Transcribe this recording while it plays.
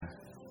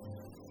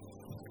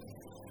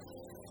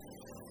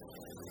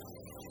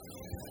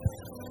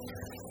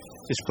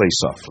Just play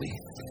softly.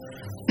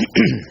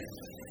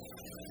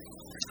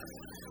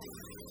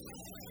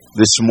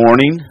 This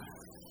morning,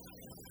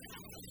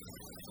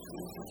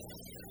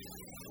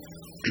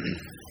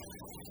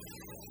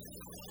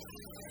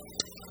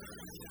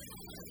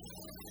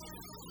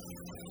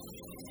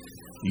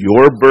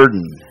 your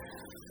burden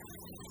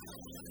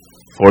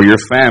for your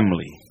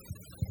family,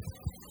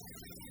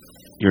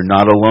 you're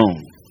not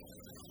alone.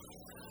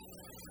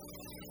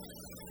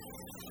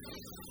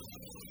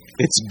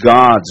 It's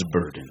God's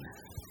burden.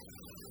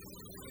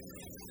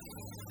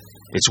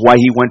 It's why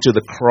He went to the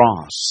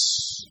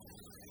cross.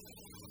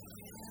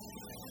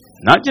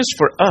 Not just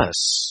for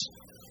us,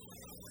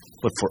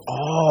 but for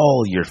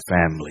all your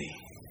family,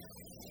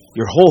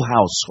 your whole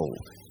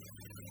household,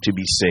 to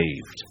be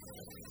saved.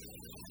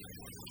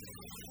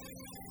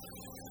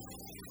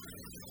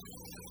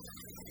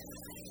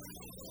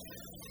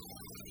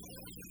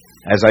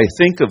 As I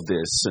think of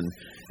this, and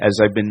as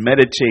I've been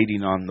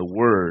meditating on the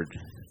Word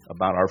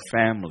about our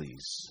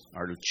families,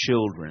 our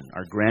children,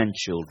 our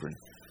grandchildren,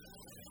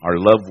 our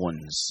loved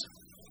ones,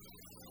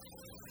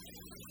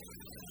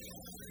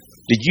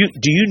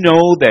 do you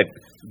know that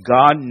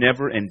God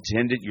never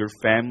intended your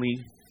family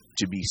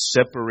to be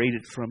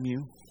separated from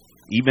you,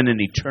 even in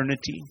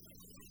eternity?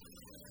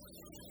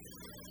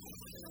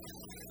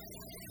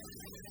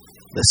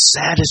 The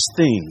saddest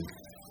thing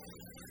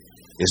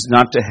is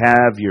not to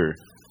have your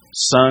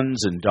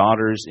sons and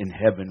daughters in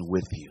heaven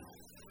with you.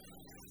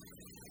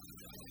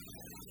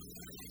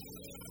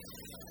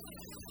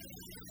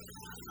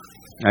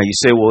 Now you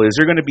say, well, is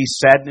there going to be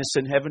sadness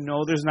in heaven?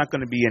 No, there's not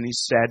going to be any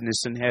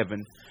sadness in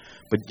heaven.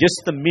 But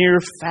just the mere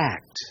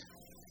fact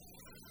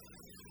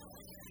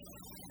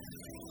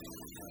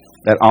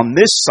that on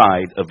this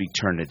side of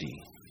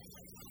eternity,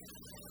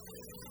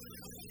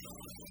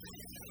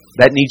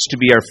 that needs to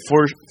be our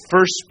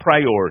first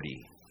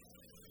priority,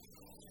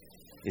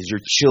 is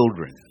your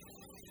children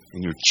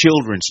and your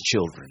children's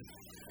children,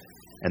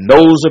 and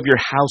those of your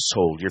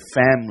household, your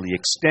family,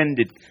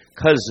 extended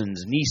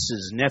cousins,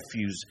 nieces,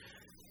 nephews,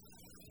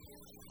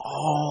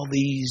 all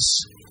these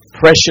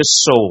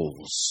precious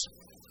souls.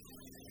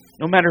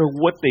 No matter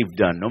what they've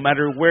done, no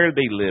matter where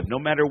they live, no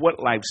matter what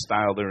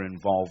lifestyle they're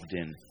involved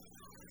in,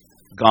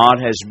 God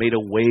has made a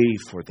way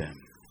for them.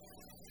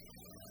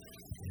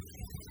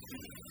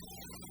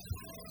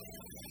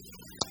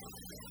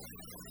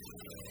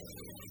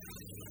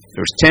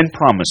 There's 10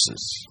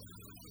 promises.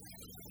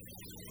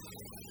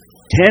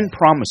 10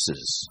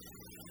 promises.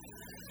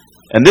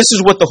 And this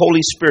is what the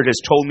Holy Spirit has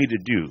told me to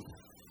do.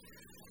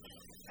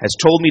 Has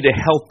told me to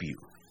help you.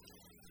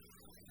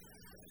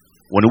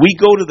 When we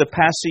go to the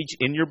passage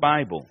in your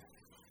Bible,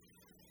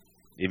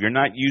 if you're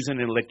not using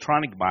an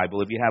electronic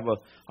Bible, if you have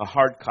a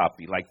hard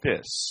copy like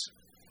this,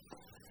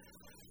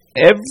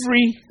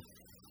 every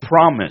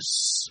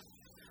promise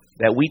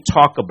that we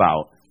talk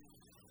about,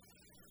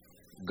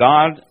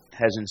 God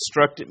has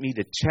instructed me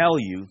to tell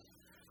you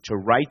to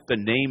write the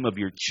name of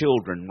your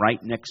children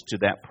right next to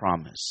that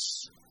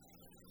promise.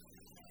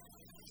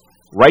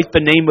 Write the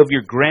name of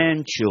your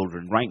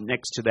grandchildren right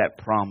next to that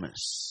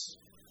promise.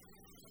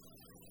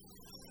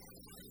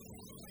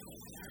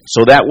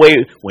 So that way,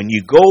 when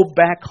you go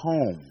back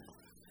home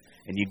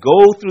and you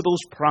go through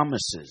those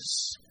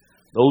promises,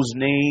 those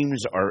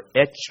names are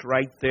etched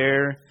right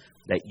there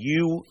that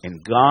you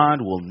and God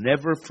will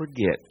never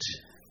forget.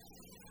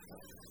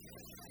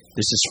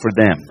 This is for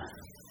them.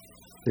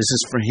 This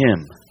is for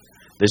him.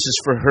 This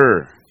is for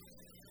her.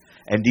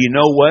 And do you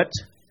know what?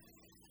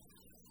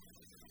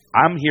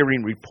 I'm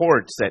hearing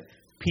reports that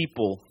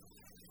people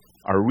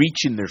are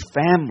reaching their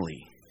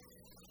family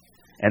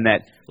and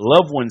that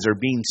loved ones are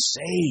being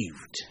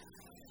saved.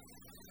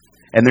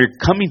 And they're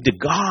coming to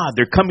God.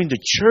 They're coming to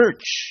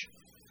church.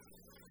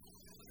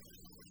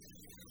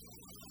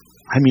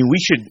 I mean, we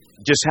should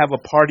just have a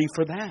party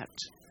for that.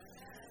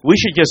 We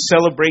should just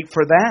celebrate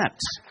for that.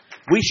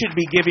 We should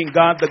be giving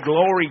God the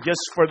glory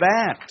just for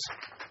that.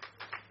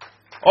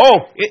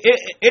 Oh,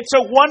 it's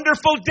a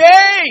wonderful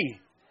day.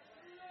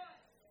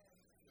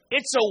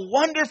 It's a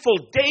wonderful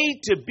day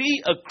to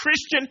be a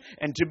Christian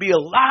and to be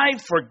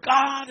alive for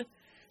God.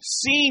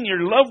 Seeing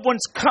your loved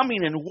ones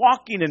coming and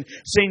walking and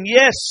saying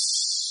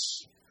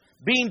yes.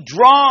 Being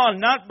drawn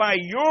not by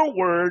your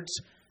words,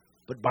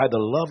 but by the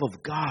love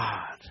of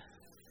God.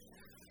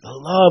 The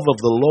love of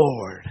the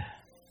Lord.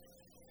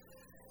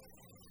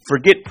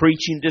 Forget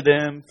preaching to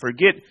them.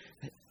 Forget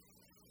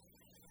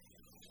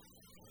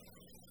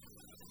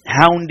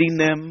hounding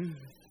them.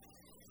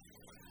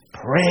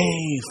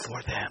 Pray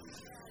for them.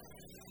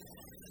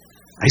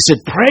 I said,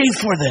 pray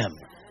for them.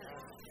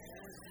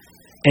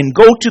 And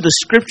go to the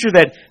scripture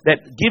that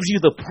gives you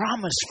the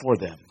promise for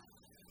them.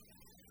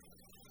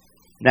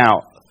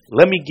 Now,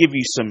 let me give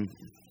you some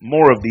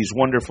more of these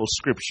wonderful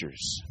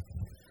scriptures.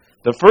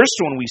 The first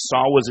one we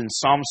saw was in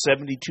Psalm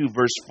 72,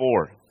 verse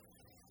 4.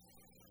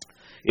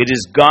 It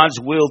is God's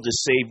will to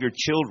save your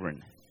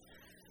children.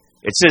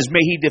 It says, may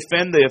He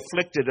defend the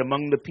afflicted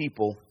among the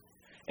people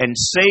and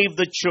save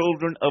the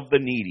children of the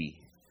needy.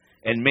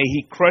 And may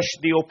He crush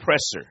the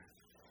oppressor.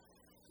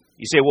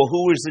 You say, well,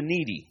 who is the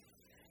needy?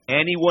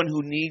 anyone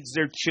who needs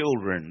their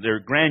children, their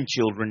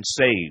grandchildren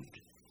saved.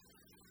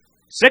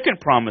 Second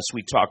promise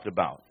we talked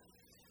about.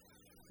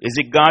 Is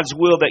it God's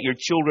will that your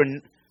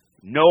children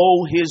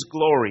know His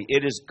glory?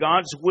 It is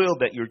God's will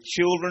that your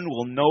children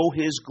will know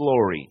His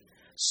glory.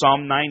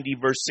 Psalm 90,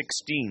 verse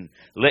 16.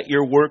 Let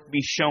your work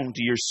be shown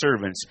to your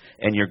servants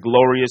and your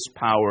glorious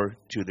power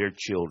to their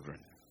children.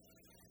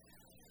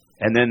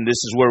 And then this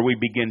is where we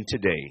begin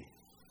today.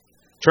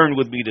 Turn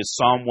with me to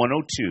Psalm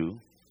 102,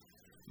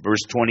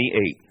 verse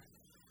 28.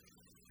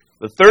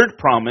 The third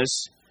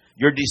promise,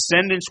 your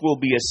descendants will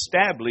be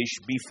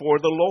established before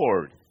the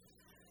Lord.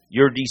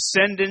 Your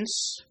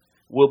descendants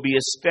will be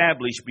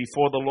established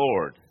before the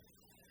Lord.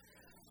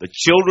 The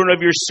children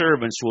of your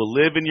servants will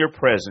live in your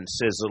presence,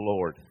 says the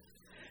Lord,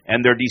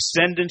 and their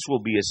descendants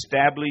will be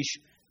established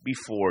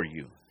before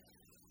you.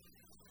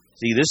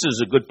 See, this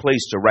is a good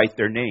place to write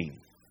their name.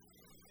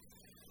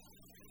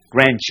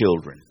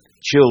 Grandchildren,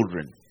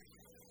 children,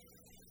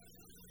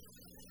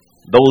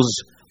 those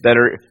that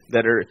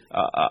are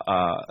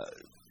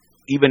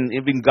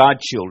even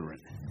godchildren.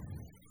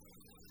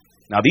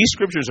 Now, these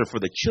scriptures are for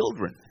the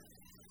children,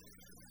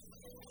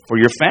 for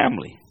your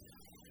family.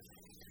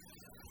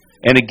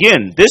 And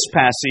again, this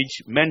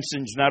passage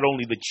mentions not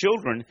only the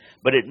children,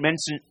 but it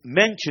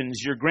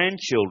mentions your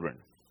grandchildren.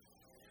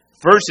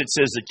 First, it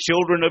says the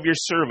children of your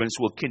servants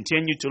will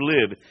continue to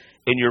live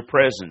in your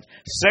presence.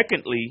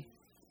 Secondly,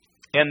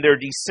 and their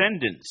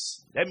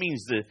descendants. That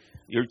means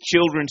your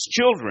children's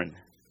children.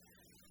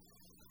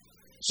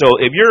 So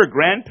if you're a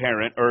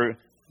grandparent or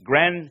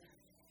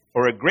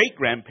a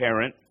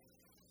great-grandparent,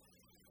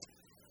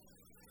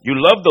 you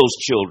love those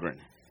children.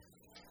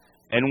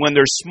 And when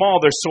they're small,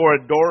 they're so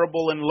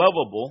adorable and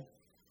lovable.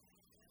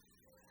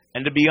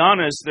 And to be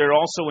honest, they're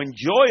also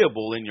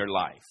enjoyable in your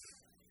life.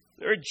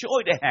 They're a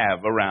joy to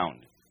have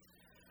around.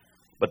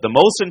 But the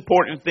most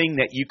important thing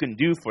that you can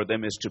do for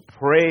them is to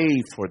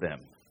pray for them.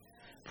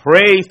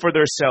 Pray for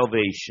their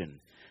salvation.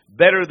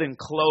 Better than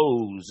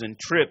clothes and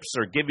trips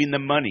or giving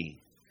them money.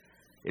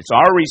 It's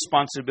our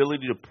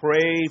responsibility to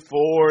pray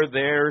for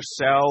their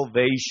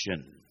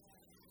salvation.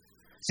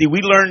 See, we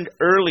learned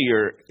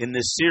earlier in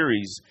this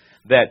series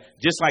that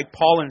just like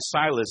Paul and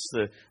Silas,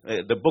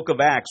 the book of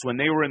Acts, when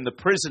they were in the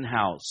prison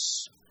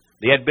house,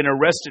 they had been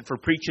arrested for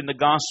preaching the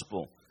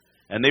gospel.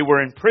 And they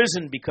were in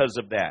prison because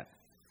of that.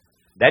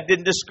 That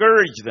didn't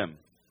discourage them.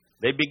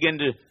 They began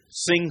to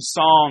sing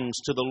songs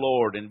to the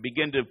Lord and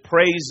begin to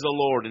praise the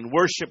Lord and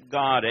worship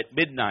God at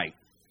midnight.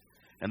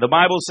 And the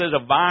Bible says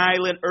a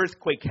violent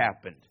earthquake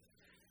happened.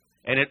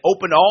 And it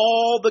opened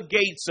all the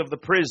gates of the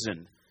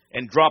prison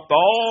and dropped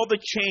all the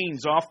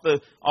chains off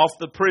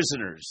the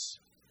prisoners.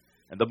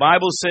 And the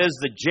Bible says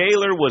the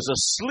jailer was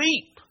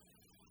asleep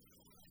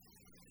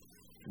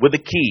with a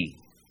key.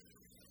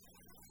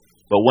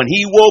 But when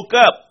he woke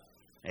up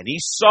and he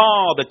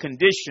saw the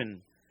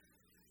condition,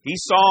 he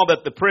saw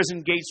that the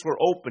prison gates were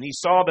open. He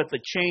saw that the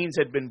chains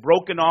had been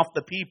broken off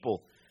the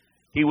people.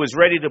 He was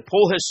ready to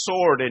pull his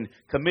sword and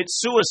commit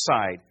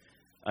suicide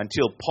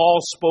until Paul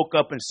spoke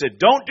up and said,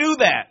 "Don't do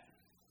that."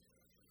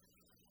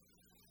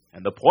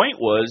 And the point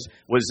was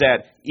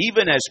that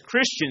even as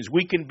Christians,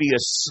 we can be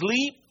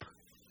asleep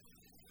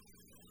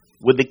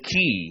with the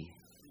key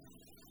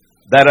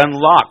that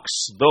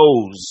unlocks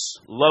those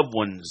loved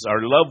ones,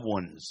 our loved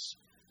ones.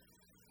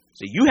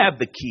 So you have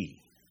the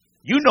key.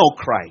 You know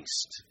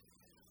Christ.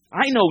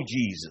 I know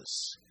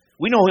Jesus.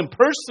 We know Him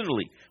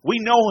personally. We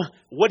know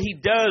what He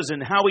does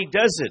and how He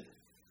does it.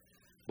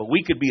 But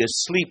we could be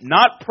asleep,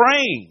 not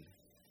praying.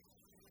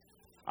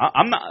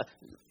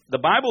 The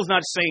Bible's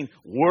not saying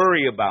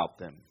worry about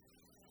them.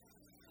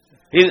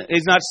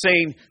 He's not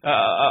saying,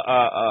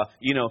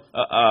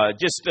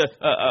 just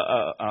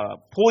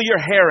pull your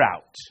hair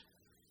out.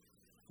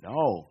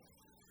 No.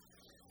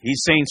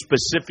 He's saying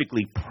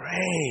specifically,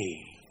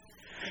 pray.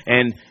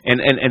 And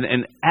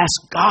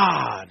ask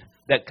God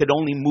that could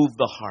only move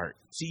the heart.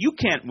 See, you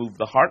can't move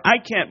the heart. I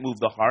can't move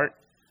the heart.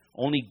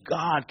 Only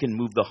God can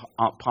move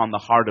upon the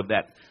heart of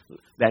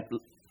that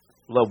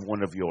loved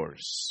one of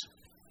yours.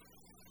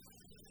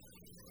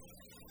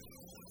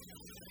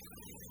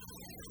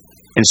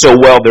 And so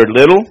while they're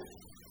little,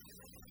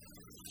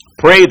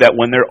 pray that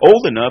when they're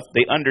old enough,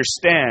 they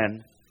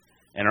understand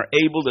and are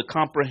able to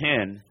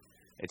comprehend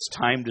it's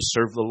time to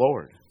serve the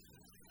Lord.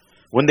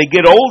 When they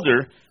get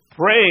older,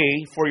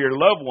 pray for your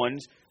loved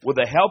ones with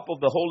the help of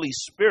the Holy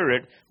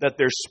Spirit that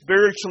their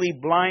spiritually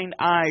blind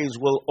eyes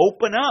will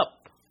open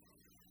up.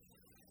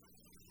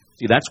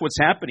 See, that's what's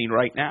happening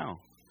right now.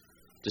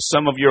 To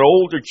some of your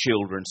older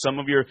children, some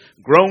of your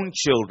grown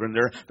children,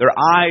 their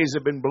eyes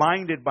have been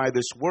blinded by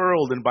this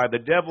world and by the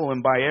devil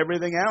and by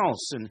everything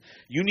else. And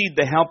you need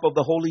the help of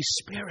the Holy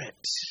Spirit.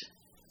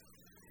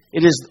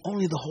 It is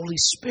only the Holy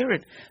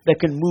Spirit that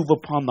can move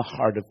upon the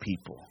heart of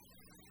people.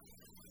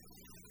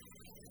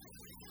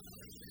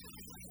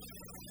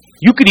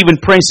 You could even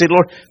pray and say,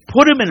 Lord,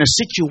 put them in a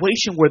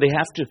situation where they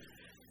have to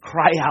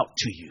cry out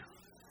to you.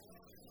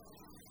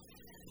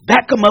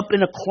 Back them up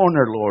in a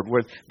corner, Lord,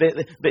 where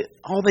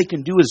all they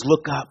can do is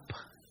look up.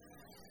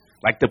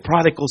 Like the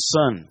prodigal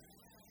son.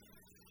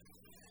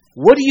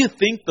 What do you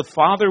think the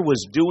father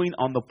was doing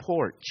on the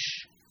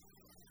porch?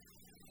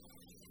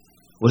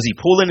 Was he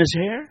pulling his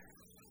hair?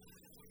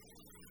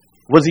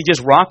 Was he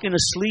just rocking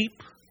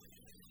asleep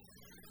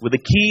with a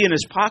key in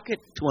his pocket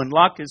to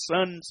unlock his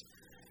son's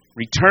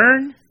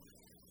return?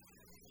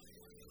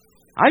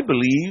 I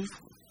believe,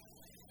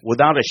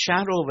 without a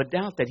shadow of a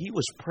doubt, that he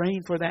was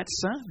praying for that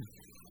son.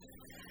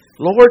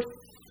 Lord,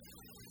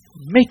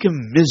 make him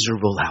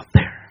miserable out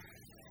there.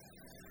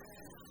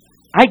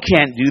 I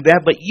can't do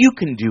that, but you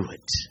can do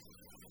it.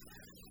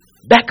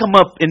 Back him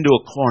up into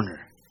a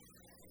corner.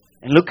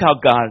 And look how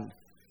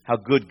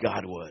good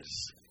God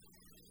was.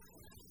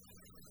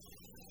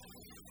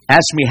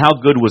 Ask me, how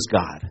good was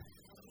God?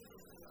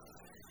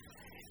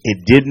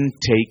 It didn't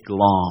take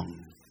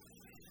long.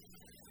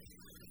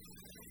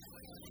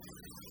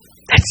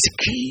 That's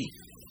the key.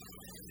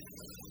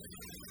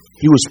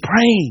 He was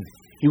praying.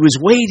 He was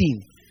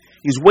waiting.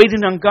 He was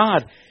waiting on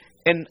God.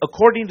 And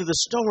according to the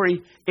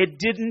story, it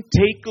didn't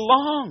take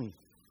long.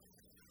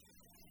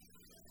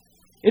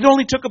 It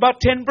only took about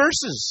 10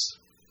 verses.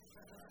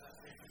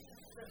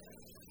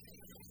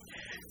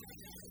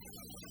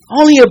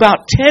 Only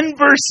about 10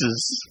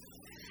 verses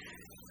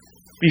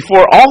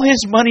before all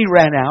his money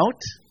ran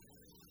out.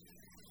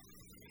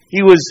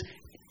 He was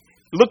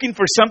looking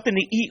for something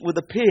to eat with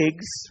the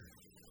pigs.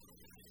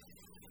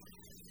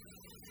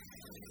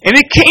 And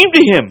it came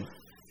to him.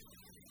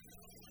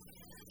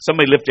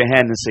 Somebody lift a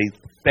hand and say,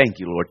 thank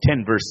you, Lord.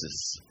 10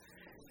 verses.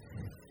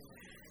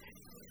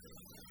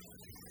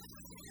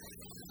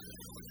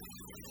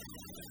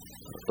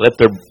 Let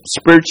their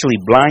spiritually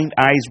blind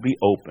eyes be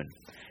open.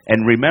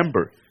 And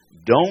remember,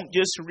 don't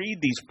just read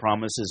these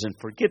promises and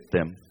forget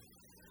them.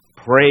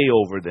 Pray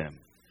over them.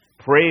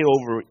 Pray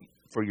over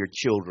for your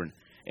children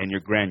and your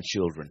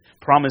grandchildren.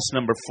 Promise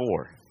number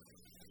 4.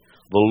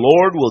 The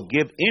Lord will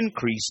give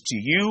increase to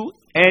you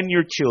and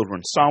your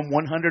children. Psalm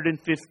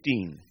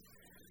 115.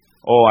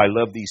 Oh, I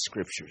love these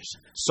scriptures.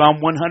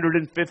 Psalm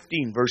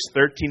 115, verse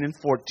 13 and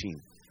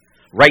 14.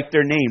 Write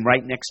their name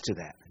right next to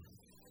that.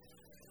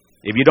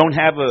 If you don't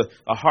have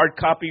a hard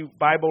copy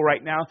Bible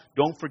right now,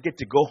 don't forget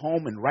to go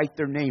home and write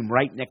their name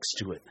right next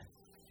to it.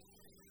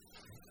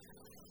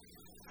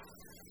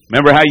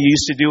 Remember how you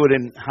used to do it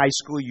in high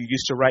school? You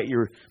used to write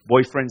your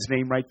boyfriend's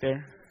name right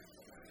there?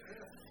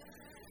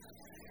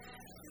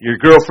 Your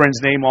girlfriend's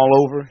name all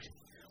over?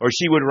 Or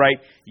she would write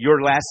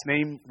your last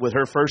name with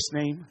her first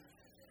name?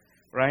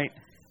 Right?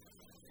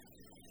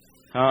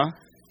 Huh?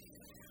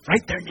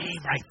 Write their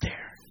name right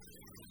there.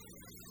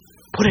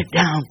 Put it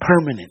down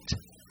permanent.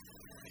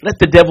 Let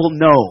the devil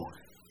know.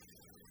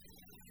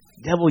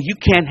 Devil, you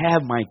can't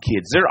have my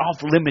kids. They're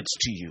off limits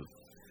to you.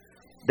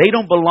 They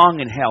don't belong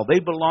in hell. They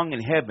belong in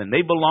heaven.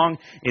 They belong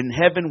in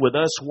heaven with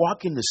us,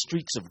 walking the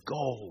streets of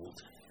gold.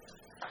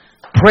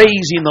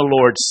 Praising the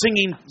Lord,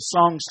 singing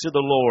songs to the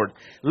Lord,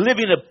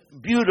 living a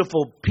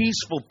beautiful,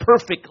 peaceful,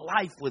 perfect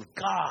life with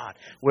God,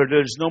 where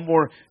there's no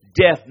more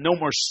death, no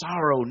more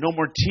sorrow, no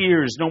more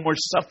tears, no more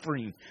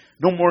suffering,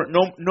 no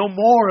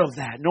more of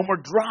that, no more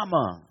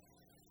drama.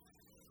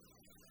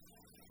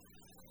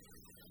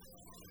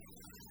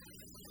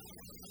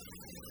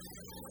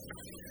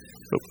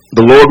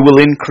 The Lord will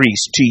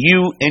increase to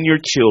you and your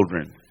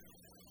children.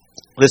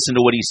 Listen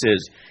to what he says.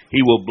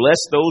 He will bless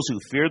those who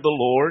fear the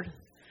Lord,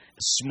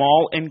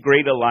 small and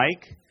great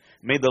alike.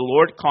 May the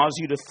Lord cause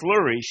you to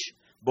flourish,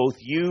 both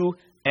you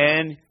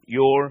and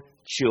your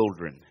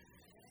children.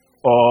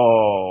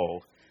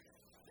 Oh,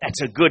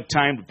 that's a good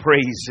time to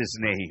praise his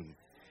name.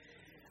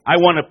 I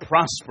want to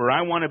prosper.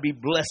 I want to be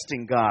blessed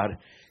in God.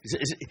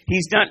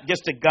 He's not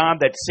just a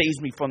God that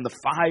saves me from the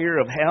fire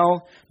of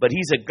hell, but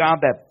he's a God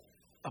that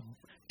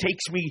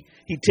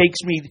He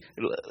takes me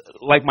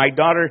like my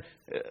daughter,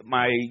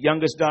 my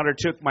youngest daughter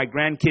took my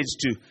grandkids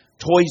to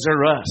Toys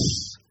R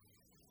Us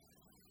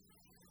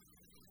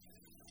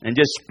and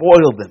just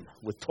spoiled them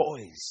with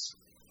toys.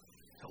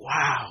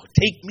 Wow,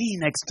 take me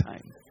next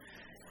time.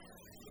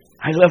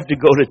 I love to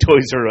go to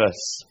Toys R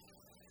Us.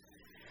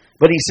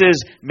 But he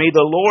says, may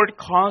the Lord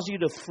cause you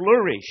to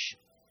flourish,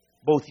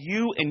 both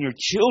you and your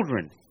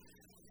children.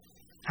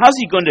 How's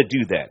he going to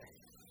do that?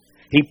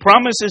 He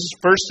promises,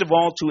 first of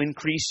all, to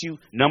increase you,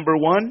 number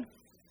 1,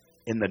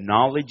 in the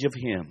knowledge of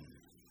him.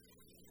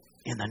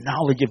 In the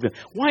knowledge of him.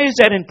 Why is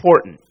that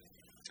important?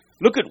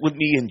 Look at with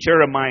me in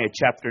Jeremiah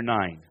chapter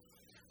 9,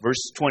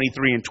 verse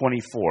 23 and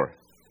 24.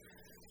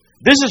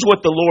 This is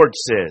what the Lord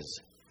says.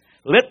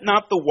 Let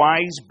not the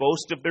wise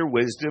boast of their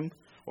wisdom,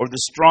 or the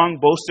strong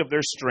boast of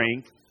their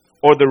strength,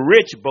 or the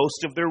rich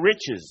boast of their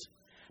riches.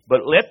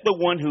 But let the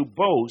one who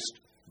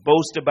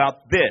boast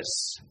about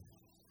this,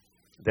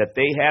 that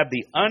they have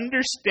the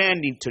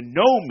understanding to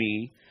know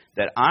me,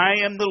 that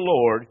I am the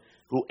Lord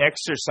who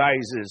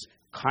exercises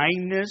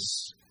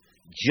kindness,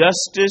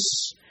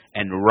 justice,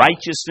 and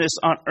righteousness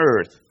on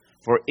earth.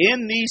 For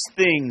in these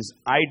things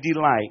I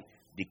delight,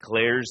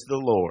 declares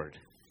the Lord.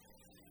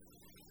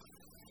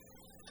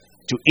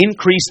 To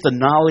increase the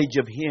knowledge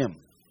of him.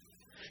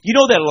 You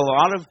know that a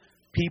lot of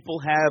people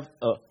have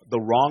the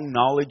wrong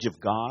knowledge of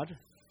God?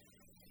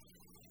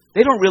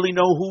 They don't really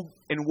know who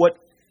and what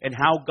and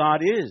how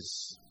God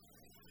is.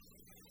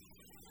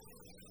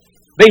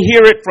 They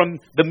hear it from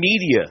the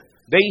media.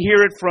 They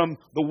hear it from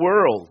the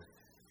world.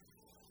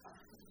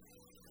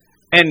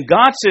 And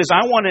God says,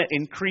 I want to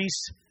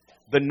increase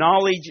the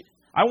knowledge.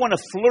 I want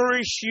to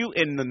flourish you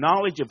in the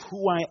knowledge of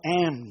who I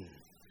am.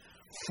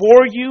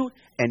 For you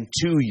and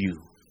to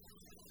you.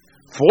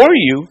 For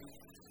you,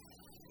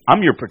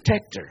 I'm your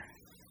protector.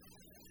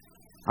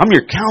 I'm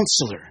your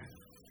counselor.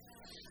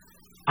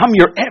 I'm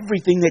your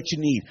everything that you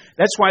need.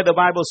 That's why the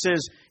Bible says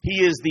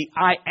He is the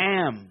I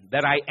am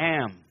that I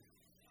am.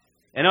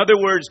 In other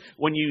words,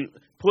 when you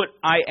put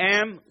I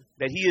am,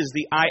 that He is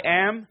the I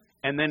am,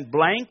 and then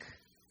blank,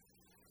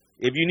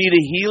 if you need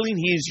a healing,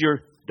 He is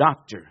your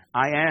doctor.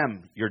 I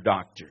am your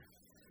doctor.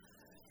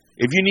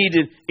 If you need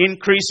an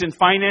increase in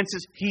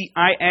finances,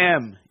 I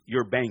am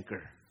your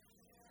banker.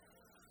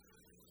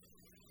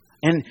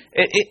 And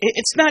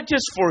it's not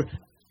just for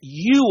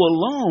you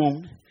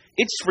alone.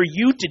 It's for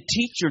you to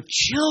teach your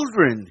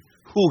children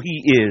who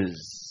He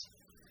is.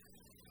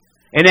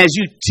 And as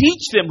you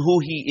teach them who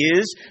He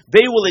is,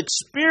 they will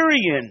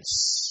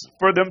experience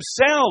for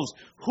themselves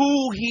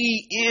who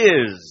He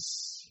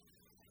is.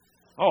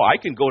 Oh, I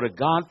can go to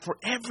God for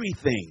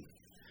everything.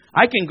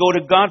 I can go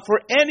to God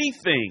for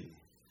anything.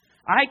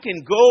 I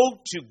can go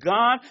to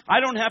God. I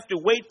don't have to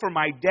wait for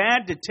my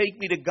dad to take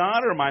me to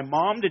God or my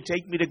mom to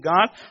take me to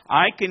God.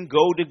 I can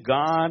go to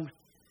God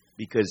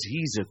because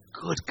He's a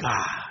good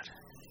God.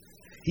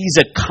 He's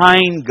a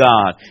kind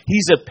God.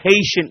 He's a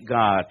patient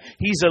God.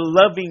 He's a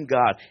loving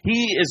God.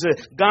 He is a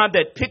God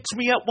that picks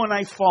me up when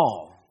I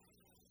fall.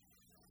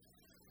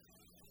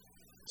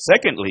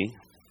 Secondly,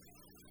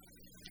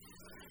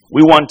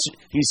 He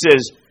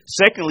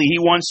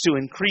wants to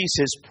increase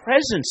His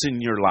presence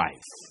in your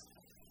life.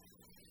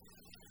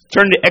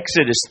 Turn to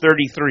Exodus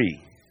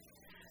 33.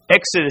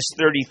 Exodus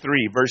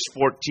 33, verse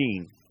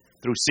 14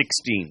 through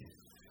 16.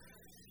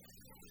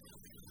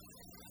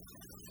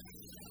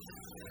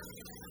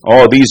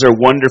 Oh, these are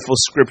wonderful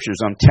scriptures,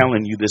 I'm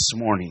telling you this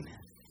morning.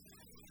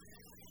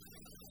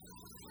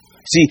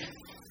 See,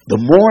 the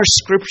more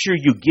scripture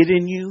you get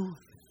in you,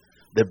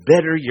 the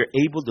better you're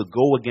able to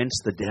go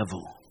against the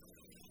devil.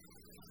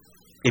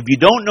 If you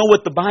don't know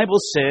what the Bible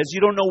says,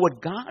 you don't know what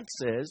God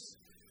says,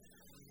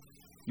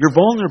 you're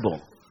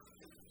vulnerable.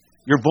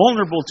 You're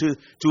vulnerable to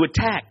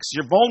attacks.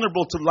 You're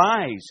vulnerable to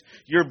lies.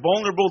 You're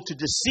vulnerable to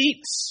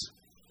deceits.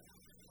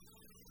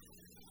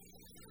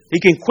 He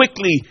can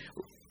quickly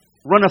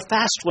run a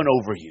fast one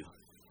over you.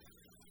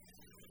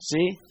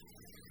 See?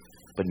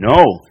 But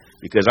no,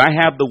 because I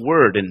have the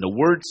Word, and the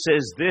Word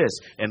says this.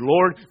 And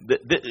Lord,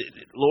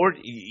 Lord,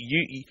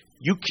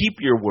 you keep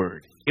your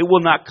Word. It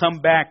will not come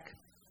back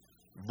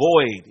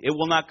void. It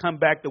will not come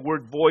back. The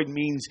word void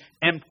means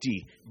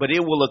empty, but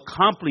it will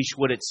accomplish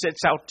what it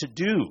sets out to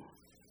do.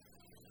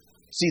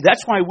 See,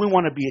 that's why we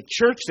want to be a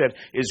church that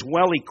is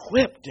well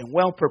equipped and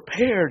well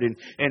prepared and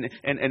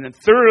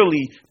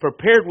thoroughly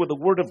prepared with the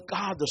Word of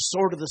God, the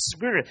sword of the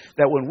Spirit,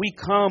 that when we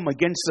come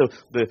against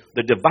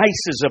the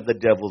devices of the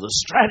devil, the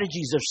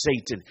strategies of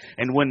Satan,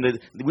 and when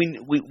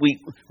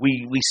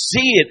we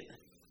see it,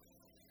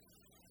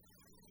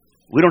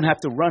 we don't have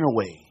to run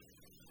away.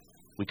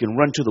 We can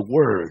run to the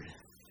Word.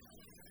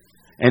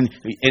 And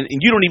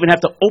you don't even have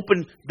to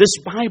open this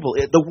Bible.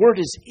 The Word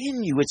is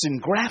in you. It's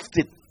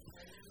engrafted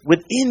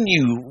within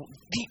you,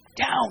 deep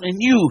down in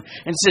you,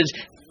 and says,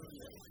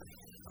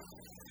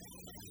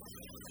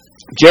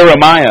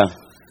 Jeremiah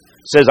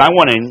says, I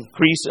want to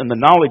increase in the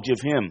knowledge of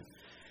Him.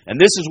 And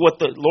this is what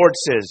the Lord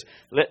says.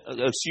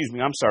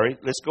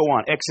 Let's go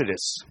on.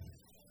 Exodus.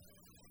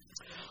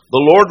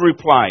 The Lord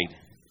replied,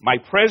 my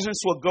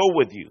presence will go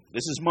with you.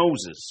 This is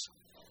Moses.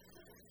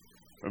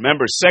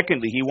 Remember,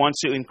 secondly, He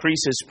wants to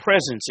increase His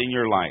presence in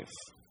your life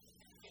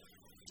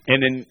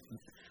and in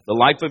the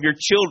life of your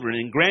children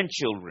and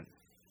grandchildren.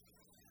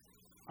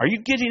 Are you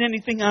getting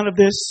anything out of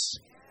this?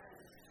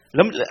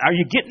 Are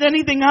you getting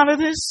anything out of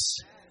this?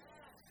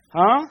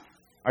 Huh?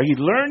 Are you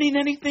learning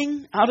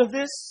anything out of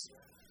this?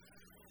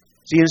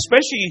 See,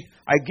 especially,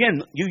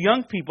 again, you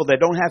young people that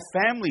don't have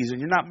families and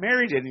you're not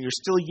married and you're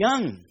still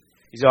young.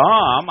 You say,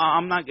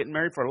 I'm not getting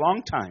married for a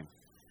long time.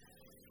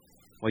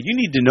 Well, you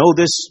need to know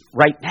this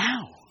right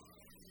now.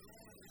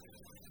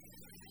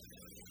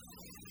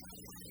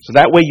 So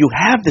that way you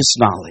have this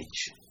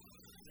knowledge.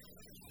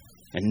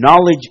 And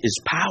knowledge is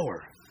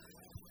power.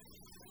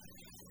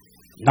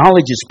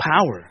 Knowledge is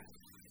power.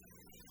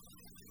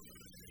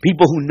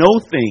 People who know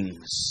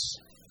things.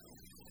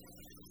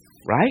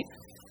 Right?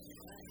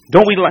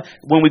 Don't we,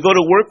 when we go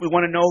to work, we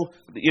want to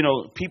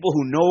know, people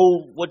who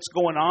know what's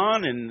going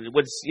on and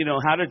what's,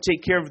 how to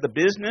take care of the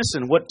business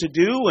and what to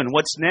do and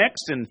what's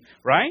next, and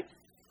right?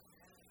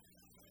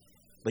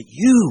 But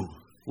you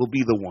will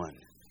be the one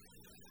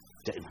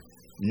to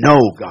know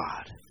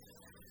God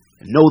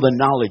and know the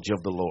knowledge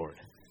of the Lord.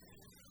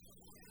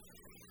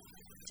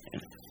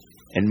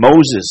 And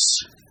Moses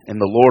and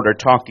the Lord are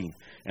talking.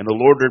 And the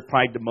Lord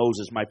replied to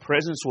Moses, my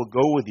presence will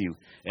go with you,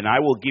 and I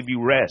will give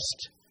you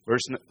rest.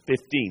 Verse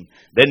 15.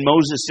 Then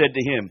Moses said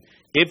to him,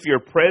 If your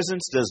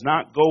presence does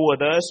not go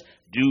with us,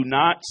 do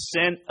not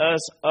send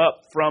us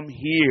up from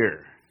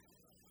here.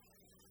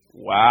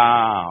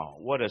 Wow,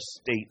 what a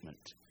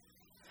statement.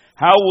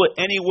 How will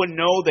anyone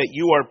know that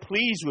you are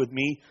pleased with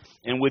me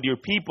and with your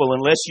people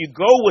unless you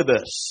go with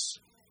us?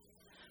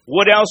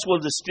 What else will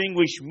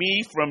distinguish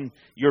me from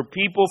your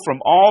people,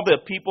 from all the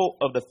people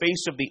of the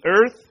face of the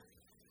earth?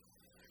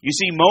 You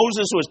see,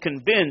 Moses was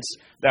convinced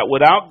that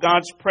without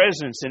God's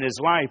presence in his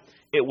life,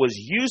 it was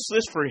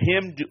useless for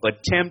him to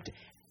attempt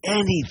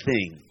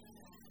anything.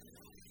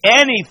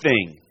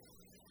 Anything.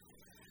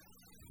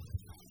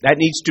 That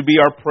needs to be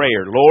our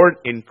prayer. Lord,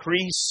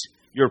 increase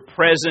your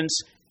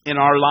presence in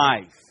our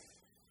life.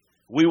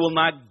 We will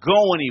not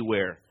go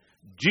anywhere,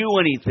 do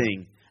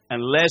anything,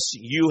 unless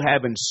you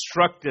have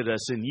instructed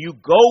us and you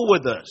go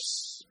with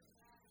us.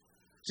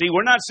 See,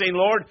 we're not saying,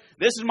 Lord,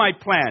 this is my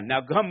plan,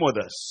 now come with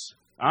us.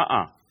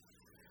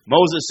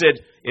 Moses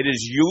said, it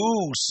is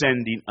you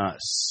sending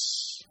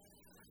us.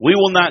 We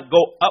will not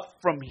go up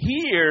from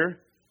here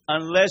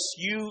unless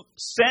you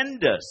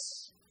send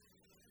us.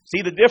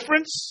 See the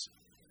difference?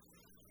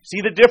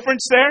 See the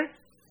difference there?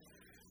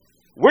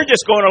 We're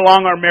just going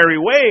along our merry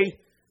way,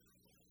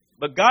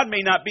 but God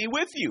may not be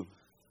with you.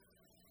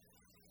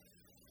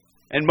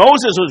 And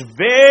Moses was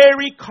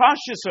very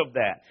cautious of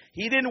that.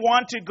 He didn't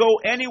want to go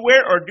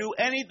anywhere or do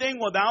anything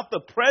without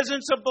the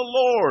presence of the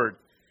Lord,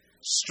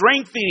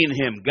 strengthening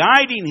him,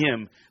 guiding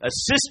him,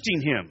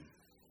 assisting him.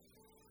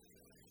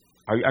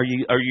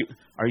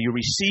 Are you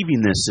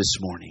receiving this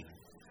morning?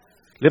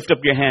 Lift up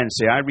your hand and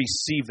say, I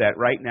receive that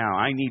right now.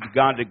 I need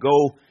God to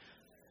go.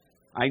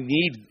 I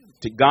need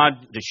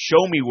God to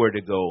show me where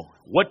to go,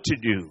 what to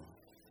do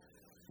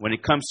when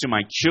it comes to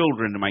my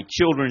children and my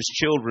children's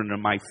children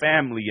and my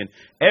family and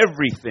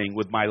everything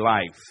with my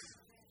life.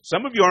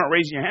 Some of you aren't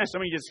raising your hands.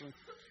 Some of you just,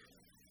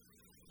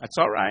 that's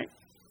all right.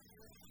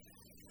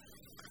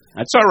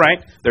 That's all right.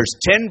 There's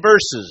 10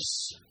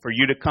 verses for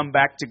you to come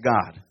back to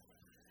God.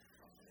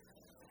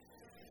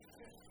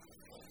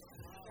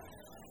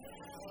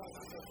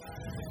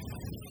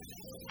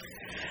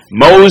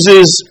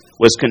 Moses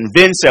was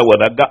convinced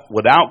that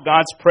without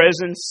God's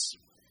presence,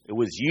 it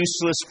was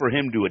useless for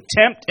him to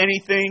attempt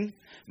anything.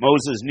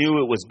 Moses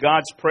knew it was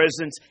God's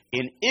presence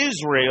in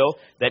Israel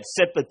that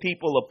set the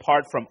people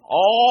apart from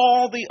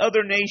all the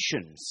other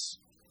nations.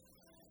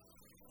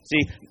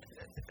 See,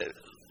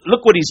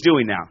 look what he's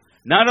doing now.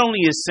 Not only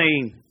is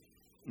saying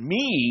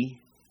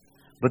me,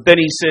 but then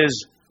he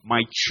says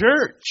my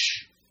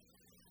church.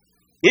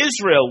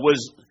 Israel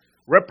was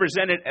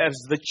represented as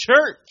the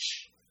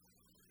church.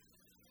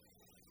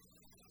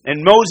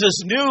 And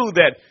Moses knew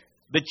that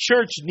the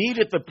church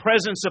needed the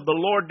presence of the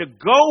Lord to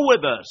go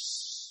with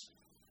us.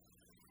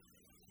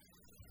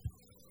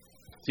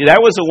 See,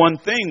 that was the one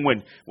thing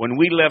when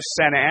we left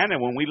Santa Ana,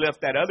 when we left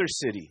that other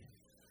city.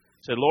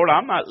 Said, Lord,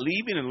 I'm not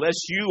leaving unless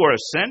you are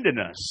sending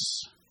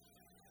us.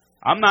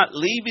 I'm not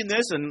leaving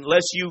this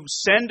unless you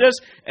send us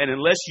and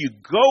unless you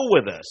go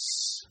with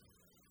us.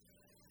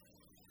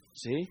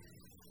 See?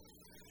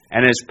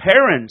 And as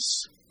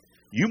parents,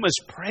 you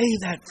must pray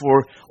that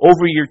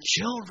over your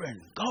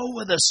children. Go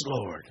with us,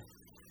 Lord.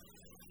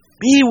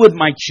 Be with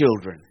my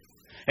children.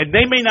 And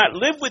they may not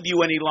live with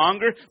you any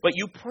longer, but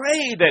you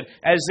pray that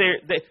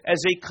as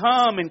they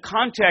come in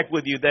contact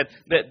with you, that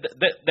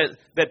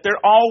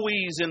they're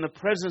always in the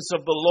presence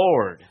of the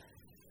Lord,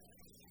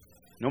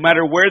 no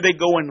matter where they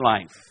go in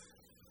life.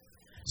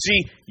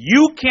 See,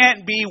 you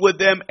can't be with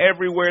them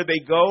everywhere they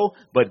go,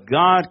 but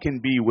God can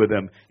be with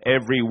them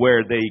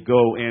everywhere they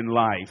go in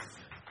life.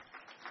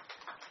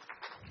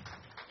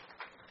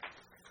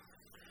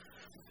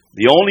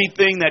 The only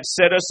thing that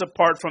set us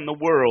apart from the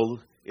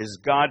world is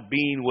God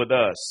being with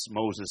us,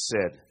 Moses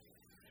said.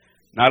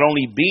 Not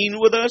only being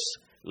with us,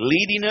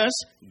 leading us,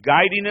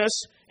 guiding us,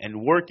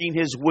 and working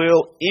His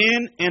will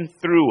in and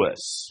through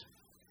us.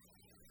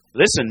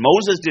 Listen,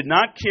 Moses did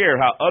not care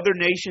how other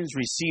nations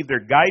received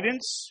their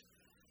guidance,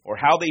 or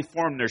how they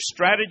formed their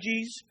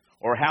strategies,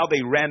 or how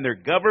they ran their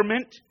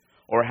government,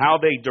 or how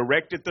they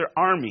directed their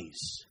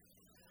armies.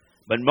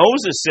 But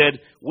Moses said,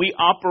 we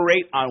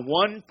operate on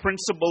one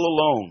principle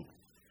alone.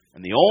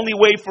 And the only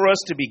way for us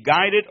to be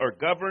guided or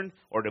governed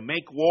or to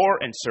make war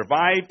and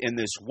survive in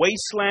this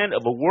wasteland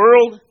of a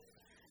world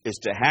is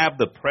to have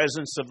the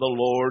presence of the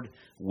Lord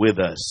with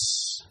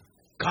us.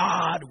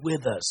 God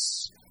with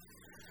us.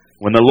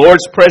 When the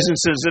Lord's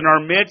presence is in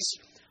our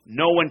midst,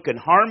 no one can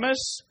harm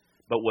us,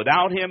 but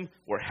without Him,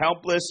 we're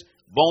helpless,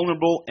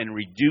 vulnerable, and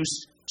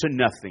reduced to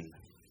nothing.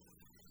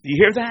 Do you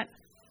hear that?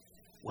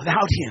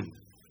 Without Him.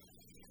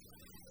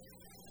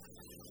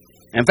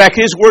 In fact,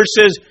 His word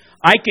says,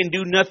 I can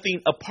do nothing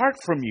apart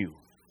from you.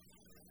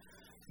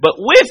 But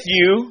with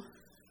you,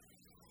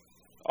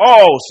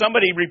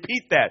 somebody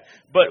repeat that.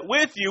 But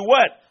with you,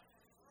 what?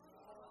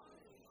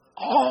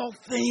 All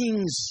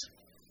things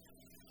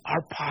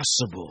are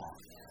possible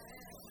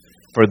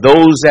for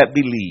those that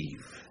believe.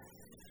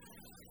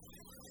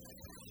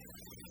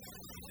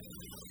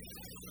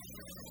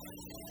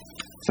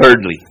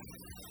 Thirdly,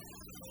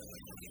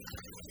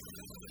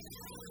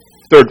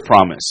 third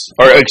promise,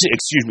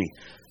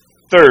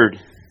 Third,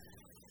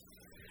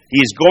 He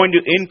is going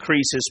to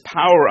increase His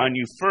power on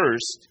you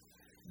first,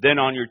 then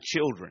on your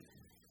children.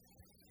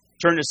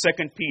 Turn to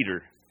 2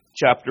 Peter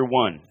chapter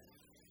 1.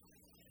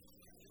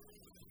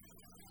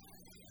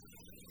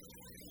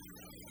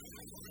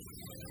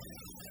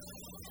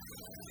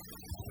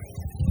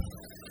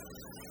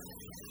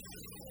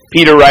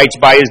 Peter writes,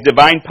 by His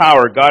divine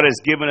power, God has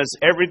given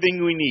us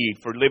everything we need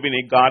for living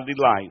a godly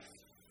life.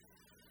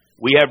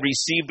 We have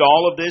received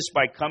all of this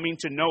by coming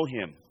to know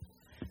Him,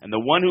 and the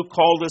one who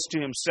called us to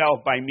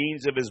Himself by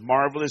means of His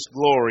marvelous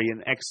glory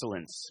and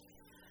excellence.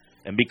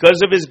 And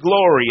because of His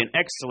glory and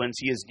excellence,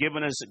 He has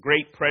given us a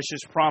great precious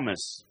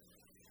promises.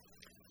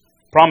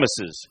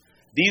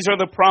 These are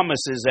the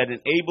promises that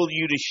enable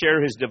you to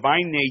share His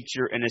divine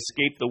nature and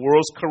escape the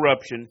world's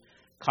corruption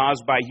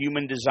caused by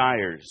human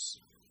desires.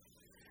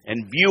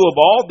 In view of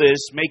all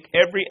this, make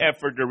every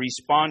effort to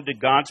respond to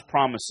God's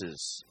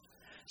promises.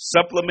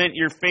 Supplement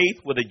your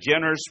faith with a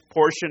generous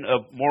portion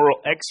of moral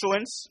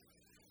excellence,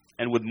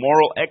 and with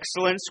moral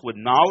excellence, with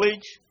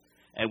knowledge,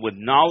 and with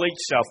knowledge,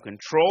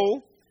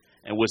 self-control,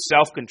 and with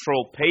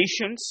self-control,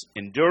 patience,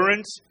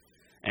 endurance,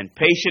 and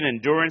patient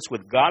endurance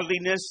with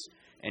godliness,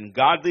 and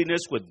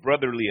godliness with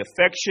brotherly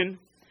affection,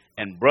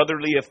 and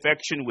brotherly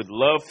affection with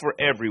love for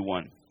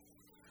everyone.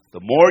 The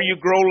more you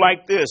grow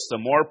like this, the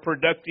more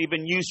productive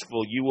and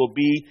useful you will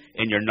be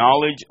in your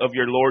knowledge of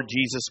your Lord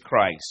Jesus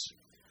Christ.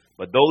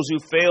 But those who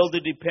fail to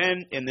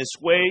depend in this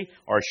way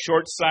are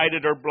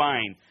short-sighted or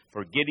blind,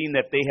 forgetting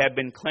that they have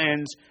been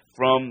cleansed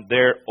from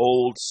their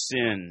old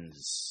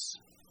sins.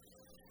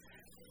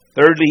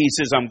 Thirdly, He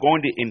says, I'm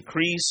going to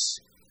increase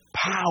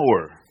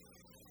power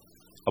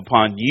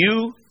upon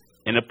you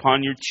and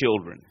upon your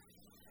children.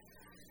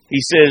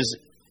 He says,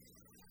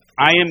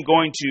 I am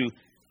going to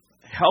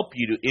help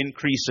you to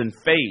increase in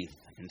faith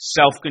and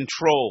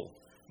self-control,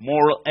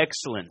 moral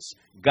excellence,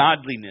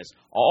 godliness,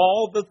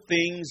 all the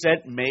things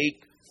that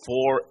make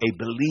for a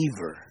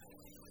believer.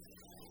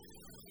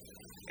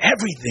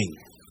 Everything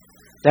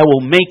that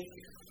will make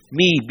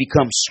me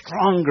become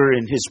stronger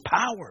in His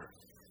power.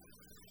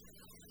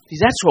 See,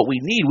 that's what we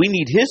need. We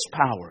need His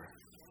power.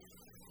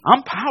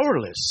 I'm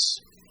powerless.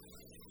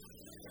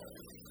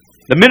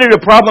 The minute a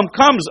problem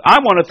comes, I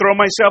want to throw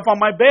myself on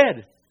my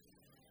bed.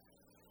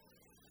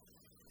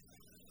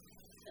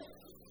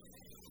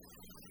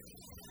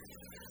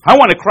 I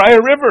want to cry a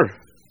river.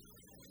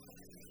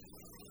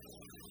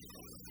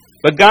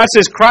 But God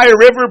says, cry a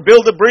river,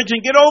 build a bridge,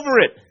 and get over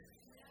it.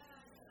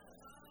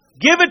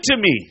 Give it to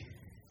me.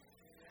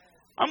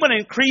 I'm going to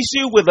increase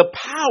you with the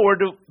power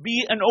to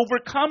be an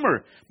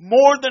overcomer,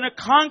 more than a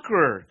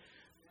conqueror.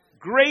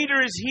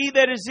 Greater is He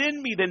that is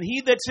in me than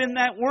he that's in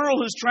that world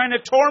who's trying to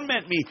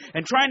torment me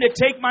and trying to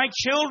take my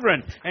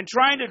children and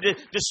trying to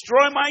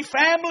destroy my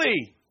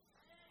family.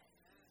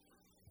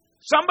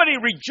 Somebody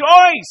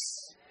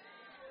rejoice.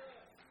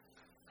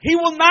 He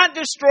will not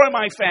destroy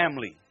my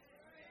family.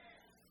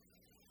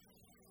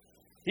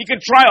 He can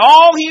try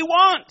all he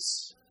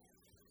wants.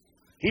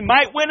 He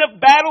might win a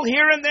battle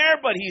here and there,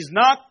 but he's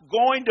not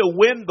going to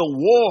win the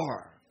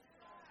war.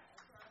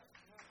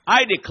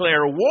 I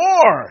declare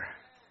war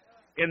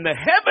in the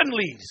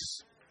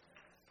heavenlies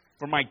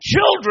for my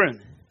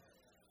children.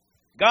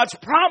 God's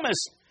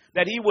promise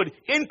that He would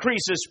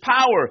increase His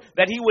power,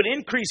 that He would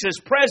increase His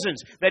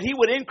presence, that He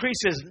would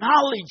increase His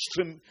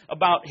knowledge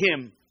about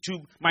Him to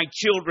my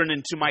children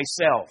and to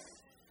myself.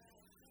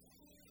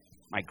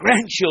 My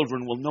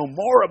grandchildren will know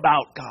more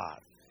about God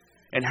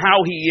and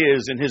how He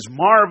is and His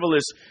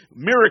marvelous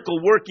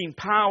miracle-working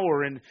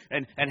power and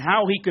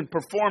how He can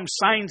perform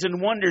signs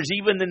and wonders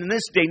even in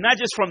this day, not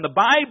just from the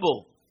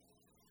Bible.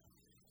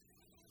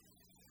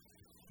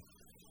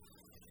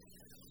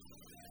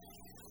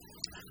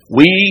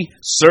 We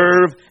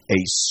serve a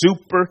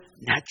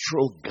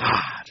supernatural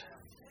God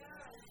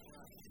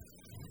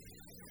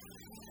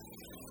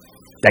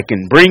that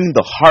can bring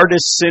the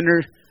hardest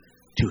sinner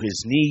to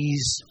his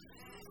knees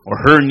or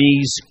her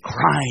knees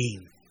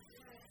crying.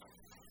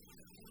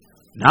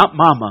 Not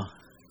Mama,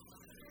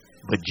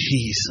 but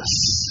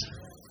Jesus.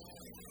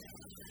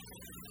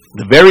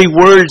 The very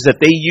words that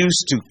they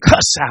used to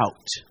cuss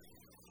out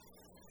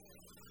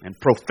and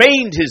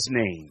profaned His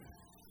name,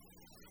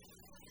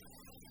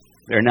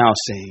 they're now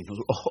saying,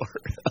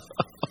 Lord,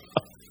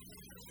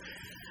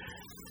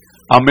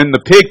 I'm in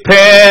the pig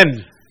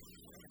pen.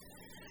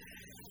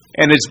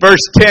 And it's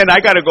verse 10, I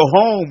got to go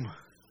home.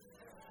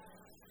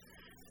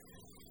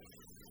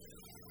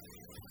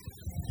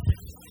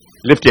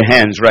 Lift your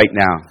hands right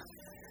now.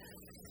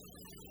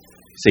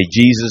 Say,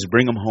 Jesus,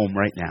 bring them home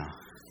right now.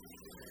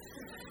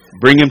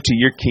 Bring them to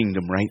your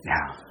kingdom right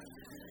now.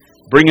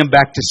 Bring them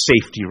back to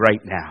safety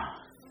right now.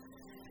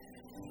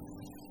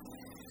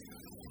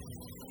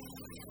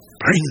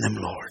 Bring them,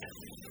 Lord.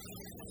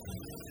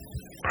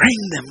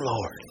 Bring them,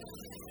 Lord.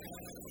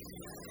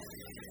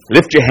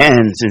 Lift your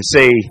hands and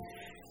say,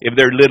 if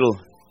they're little,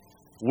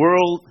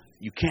 world,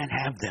 you can't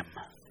have them.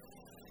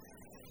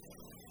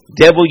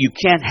 Devil, you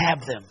can't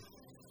have them.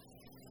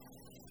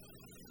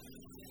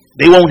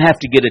 They won't have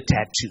to get a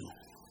tattoo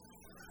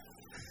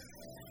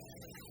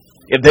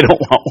if they don't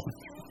want one.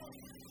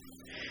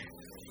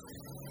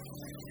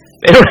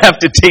 They don't have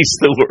to taste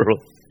the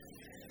world.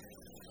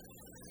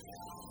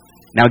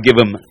 Now give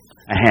them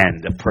a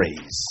hand of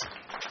praise.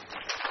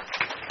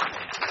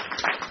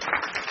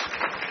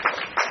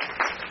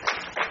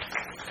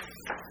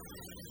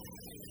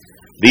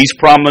 These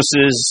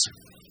promises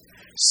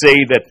say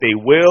that they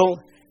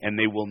will, and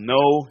they will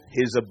know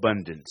His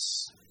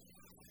abundance.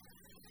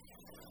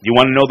 You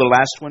want to know the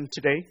last one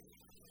today?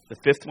 The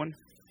fifth one?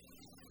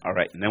 All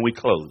right, and then we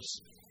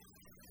close.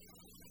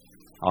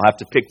 I'll have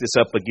to pick this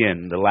up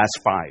again, the last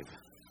 5.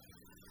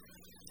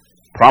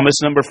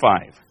 Promise number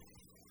 5.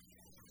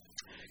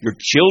 Your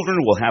children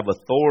will have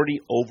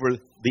authority over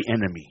the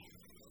enemy.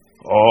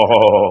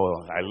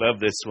 Oh, I love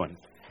this one.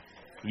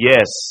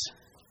 Yes.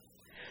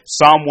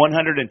 Psalm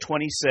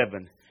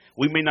 127.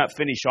 We may not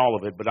finish all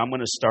of it, but I'm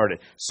going to start it.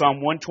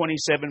 Psalm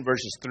 127,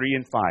 verses 3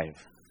 and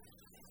 5.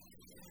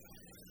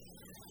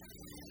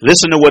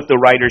 Listen to what the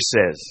writer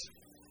says.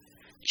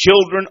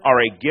 Children are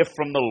a gift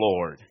from the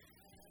Lord.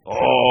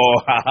 Oh,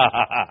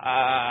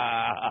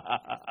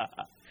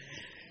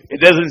 it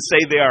doesn't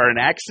say they are an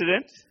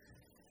accident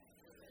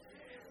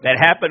that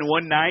happened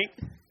one night.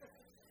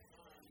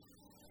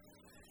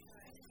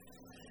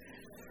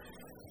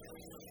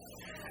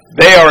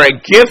 They are a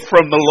gift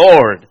from the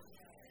Lord.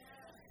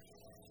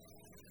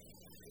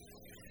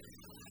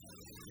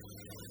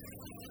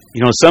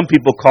 You know, some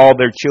people call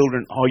their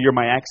children, "Oh, you're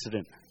my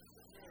accident."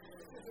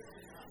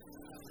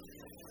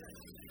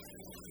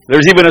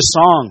 There's even a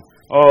song,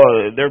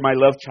 "Oh, they're my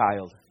love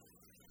child."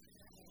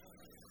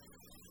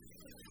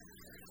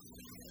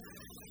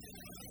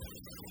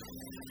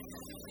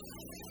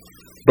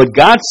 But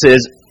God says,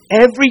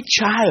 every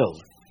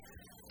child,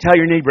 tell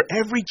your neighbor,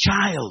 every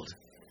child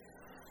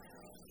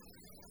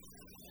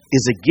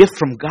is a gift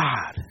from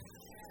God.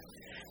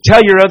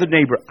 Tell your other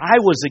neighbor, I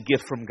was a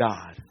gift from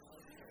God.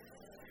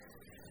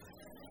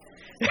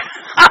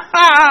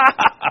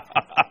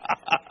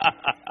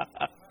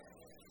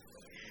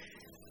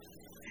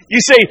 You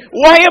say,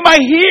 why am I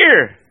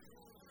here?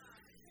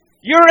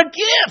 You're a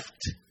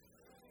gift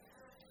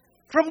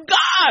from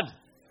God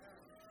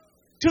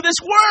to this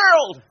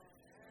world.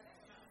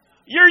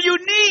 You're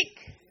unique.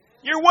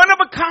 You're one of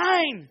a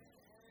kind.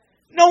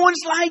 No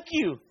one's like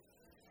you.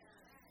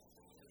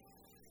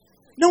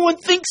 No one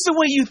thinks the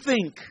way you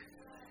think.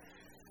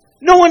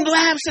 No one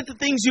laughs at the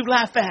things you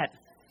laugh at.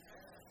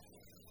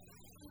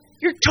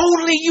 You're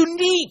totally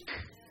unique.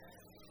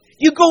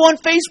 You go on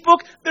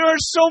Facebook, there are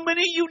so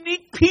many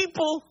unique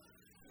people.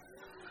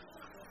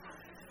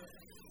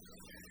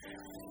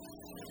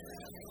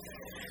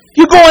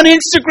 You go on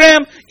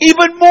Instagram,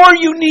 even more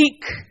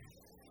unique.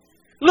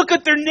 Look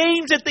at their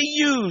names that they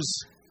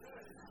use.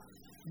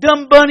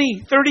 Dumb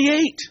Bunny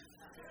 38.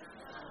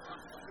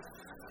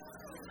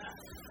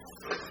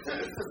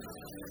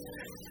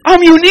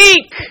 I'm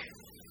unique.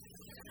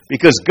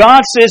 Because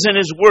God says in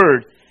His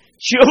Word,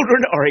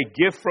 children are a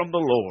gift from the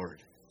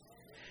Lord.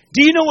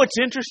 Do you know what's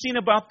interesting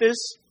about this?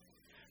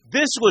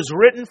 This was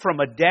written from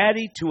a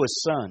daddy to a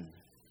son.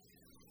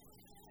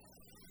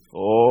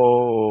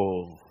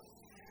 Oh,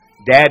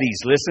 daddies,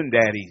 listen,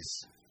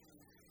 daddies.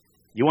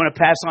 You want to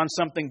pass on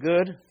something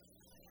good?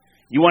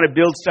 You want to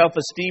build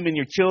self-esteem in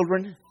your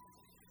children?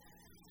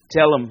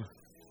 Tell them,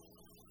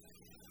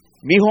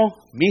 mijo,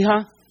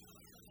 mija.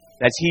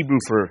 That's Hebrew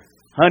for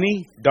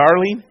honey,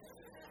 darling.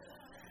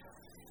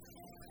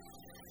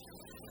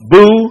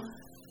 Boo.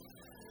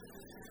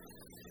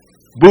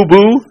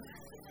 Boo-boo.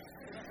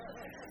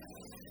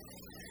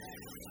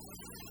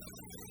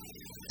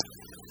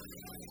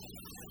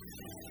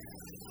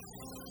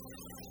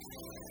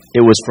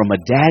 It was from a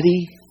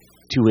daddy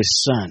to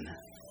his son.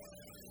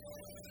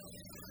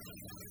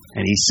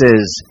 And he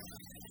says,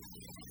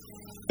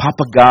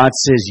 Papa God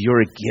says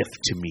you're a gift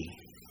to me.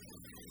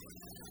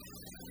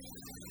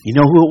 You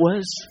know who it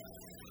was?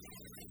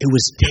 It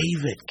was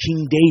David,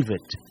 King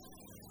David,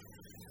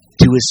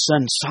 to his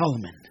son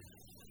Solomon.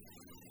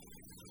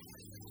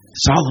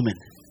 Solomon,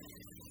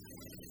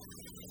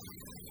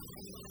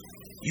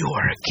 you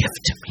are a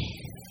gift to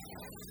me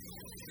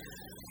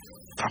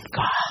from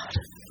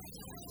God.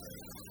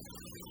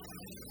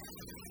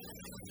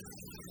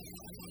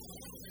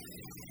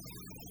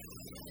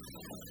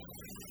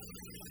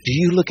 Do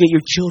you look at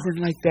your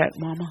children like that,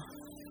 Mama?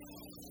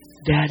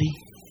 Daddy?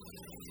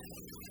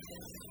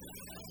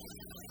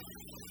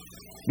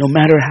 No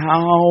matter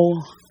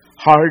how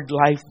hard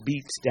life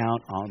beats down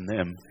on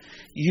them,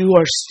 you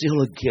are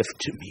still a gift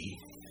to me.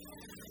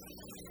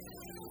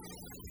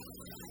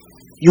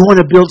 You want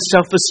to build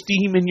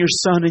self-esteem in your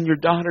son and your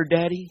daughter,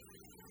 Daddy?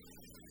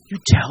 You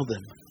tell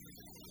them,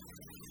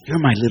 you're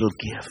my little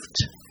gift.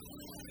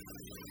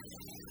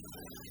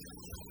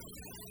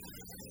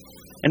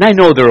 And I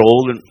know they're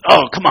old and,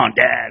 oh, come on,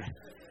 Dad.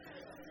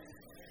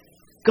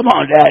 Come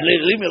on, Dad.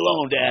 Leave me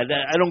alone, Dad.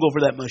 I don't go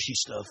for that mushy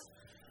stuff.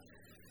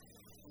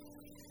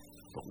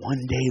 But one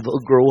day they'll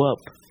grow up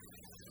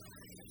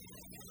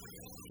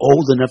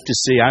old enough to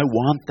say, I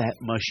want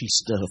that mushy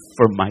stuff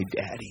for my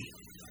daddy.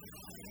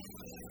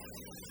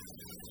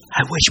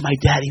 I wish my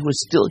daddy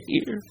was still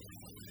here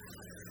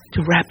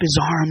to wrap his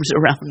arms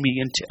around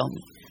me and tell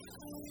me,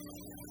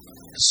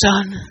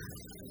 Son,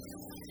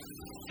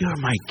 you're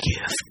my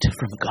gift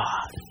from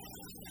God.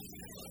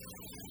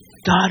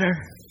 Daughter,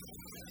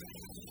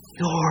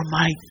 you're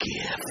my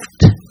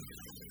gift.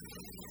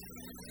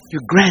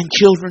 Your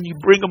grandchildren, you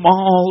bring them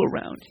all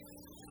around you.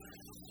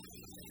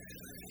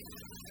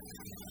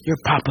 You're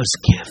Papa's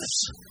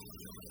gifts.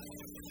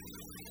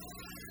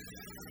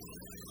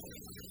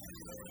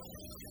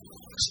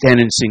 Stand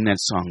and sing that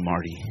song,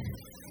 Marty.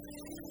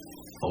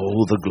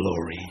 Oh, the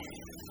glory.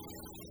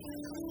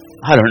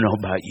 I don't know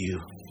about you,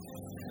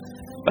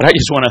 but I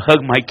just want to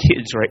hug my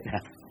kids right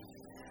now.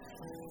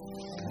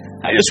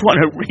 I just want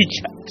to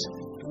reach out.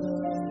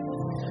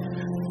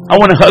 I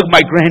want to hug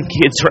my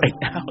grandkids right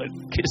now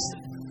and kiss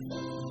them.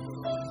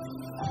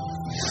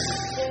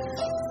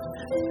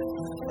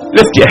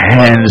 Lift your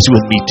hands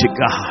with me to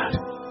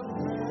God.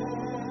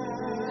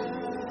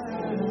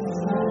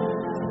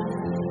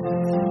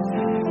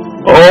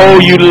 Oh,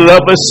 you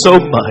love us so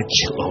much,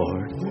 Lord.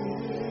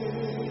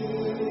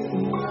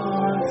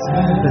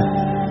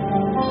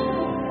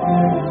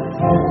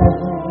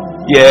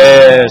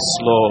 Yes,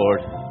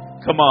 Lord.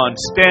 Come on,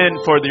 stand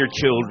for your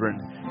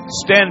children.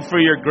 Stand for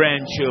your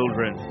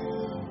grandchildren.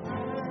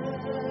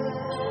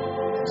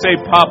 Say,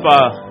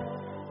 Papa,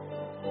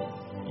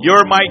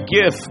 you're my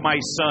gift, my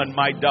son,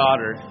 my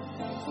daughter.